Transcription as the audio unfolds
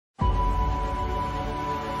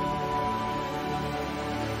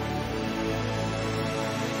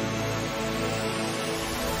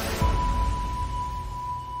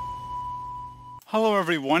Hello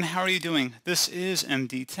everyone, how are you doing? This is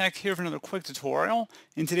MD Tech here for another quick tutorial.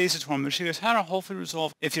 In today's tutorial, I'm going to show you guys how to hopefully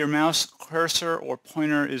resolve if your mouse cursor or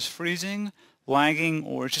pointer is freezing, lagging,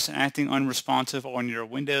 or just acting unresponsive on your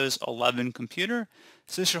Windows 11 computer.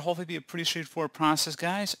 So this should hopefully be a pretty straightforward process,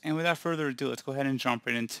 guys, and without further ado, let's go ahead and jump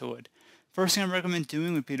right into it. First thing I recommend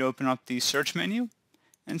doing would be to open up the search menu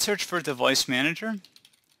and search for Device Manager.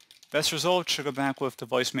 Best result should go back with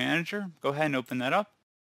Device Manager. Go ahead and open that up.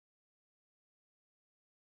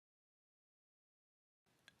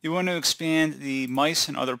 You want to expand the mice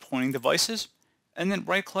and other pointing devices, and then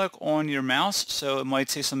right-click on your mouse, so it might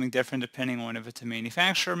say something different depending on if it's a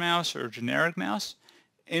manufacturer mouse or a generic mouse.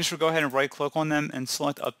 And you should go ahead and right-click on them and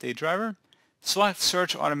select Update Driver. Select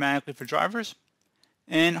Search Automatically for Drivers,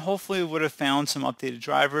 and hopefully it would have found some updated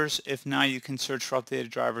drivers. If not, you can search for updated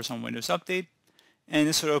drivers on Windows Update, and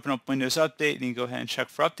this would open up Windows Update, and you can go ahead and check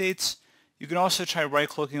for updates. You can also try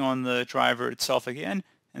right-clicking on the driver itself again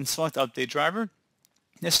and select Update Driver.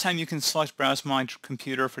 This time you can select Browse My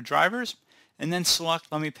Computer for drivers, and then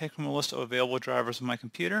select Let me pick from a list of available drivers on my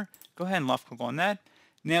computer. Go ahead and left click on that.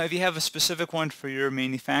 Now if you have a specific one for your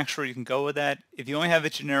manufacturer, you can go with that. If you only have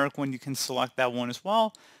a generic one, you can select that one as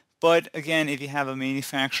well. But again, if you have a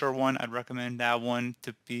manufacturer one, I'd recommend that one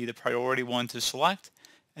to be the priority one to select.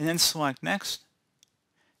 And then select Next.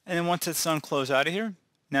 And then once it's done, close out of here.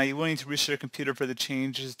 Now you will need to restart your computer for the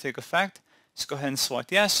changes to take effect. So go ahead and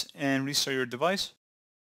select Yes and restart your device.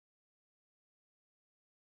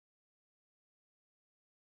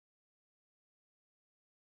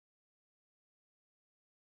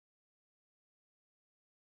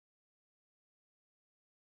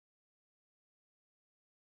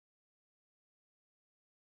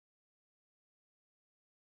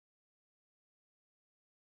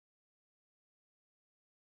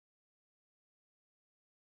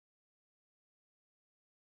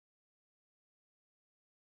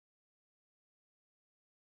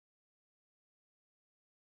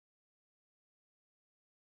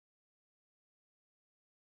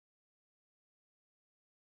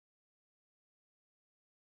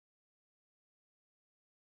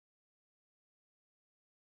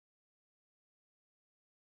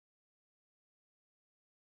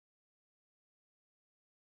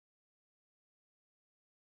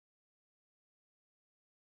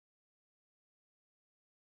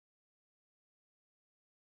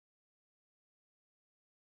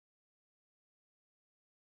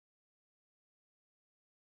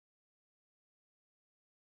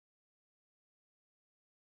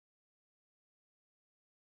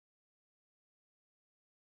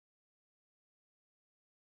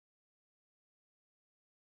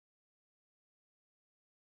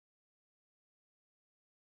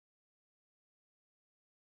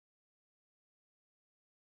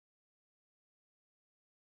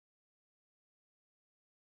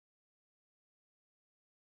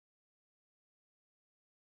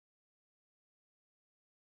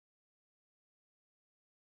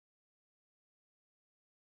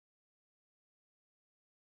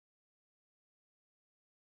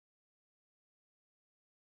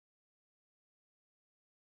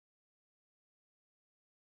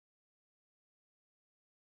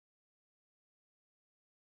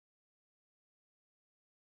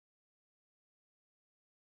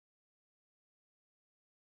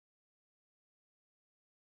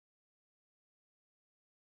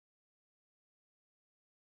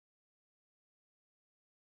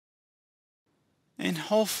 And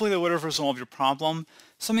hopefully that would have resolved your problem.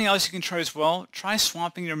 Something else you can try as well, try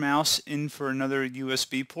swapping your mouse in for another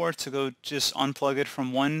USB port. So go just unplug it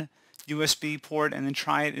from one USB port and then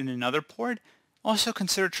try it in another port. Also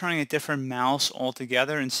consider trying a different mouse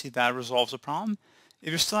altogether and see if that resolves the problem. If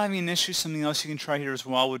you're still having an issue, something else you can try here as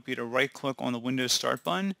well would be to right click on the Windows Start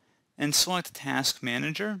button and select Task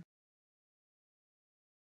Manager.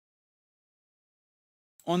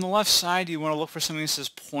 On the left side, you want to look for something that says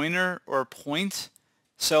pointer or point.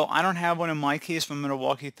 So I don't have one in my case, but I'm going to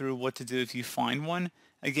walk you through what to do if you find one.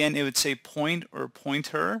 Again, it would say point or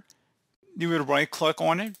pointer. You would right click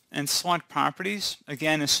on it and select properties.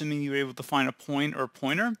 Again, assuming you were able to find a point or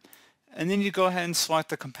pointer. And then you go ahead and select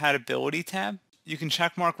the compatibility tab. You can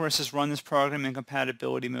check mark where it says run this program in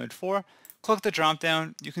compatibility mode 4. Click the drop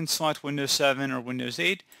down. You can select Windows 7 or Windows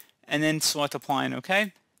 8 and then select apply and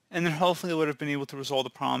OK. And then hopefully it would have been able to resolve the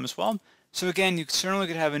problem as well. So again, you certainly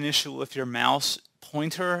could have an issue with your mouse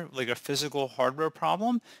pointer, like a physical hardware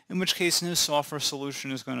problem, in which case no software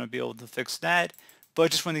solution is going to be able to fix that. But I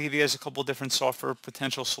just want to give you guys a couple different software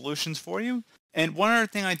potential solutions for you. And one other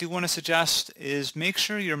thing I do want to suggest is make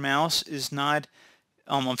sure your mouse is not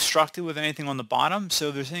obstructed with anything on the bottom. So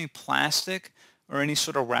if there's any plastic or any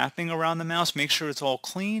sort of wrapping around the mouse, make sure it's all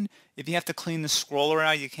clean. If you have to clean the scroller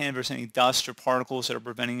out, you can if there's any dust or particles that are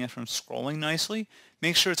preventing it from scrolling nicely.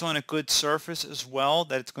 Make sure it's on a good surface as well,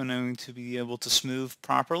 that it's going to be able to smooth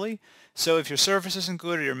properly. So if your surface isn't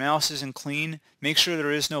good or your mouse isn't clean, make sure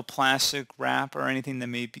there is no plastic wrap or anything that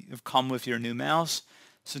may have come with your new mouse.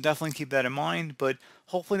 So definitely keep that in mind, but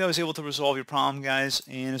hopefully that was able to resolve your problem, guys.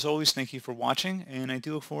 And as always, thank you for watching, and I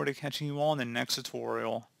do look forward to catching you all in the next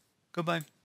tutorial. Goodbye.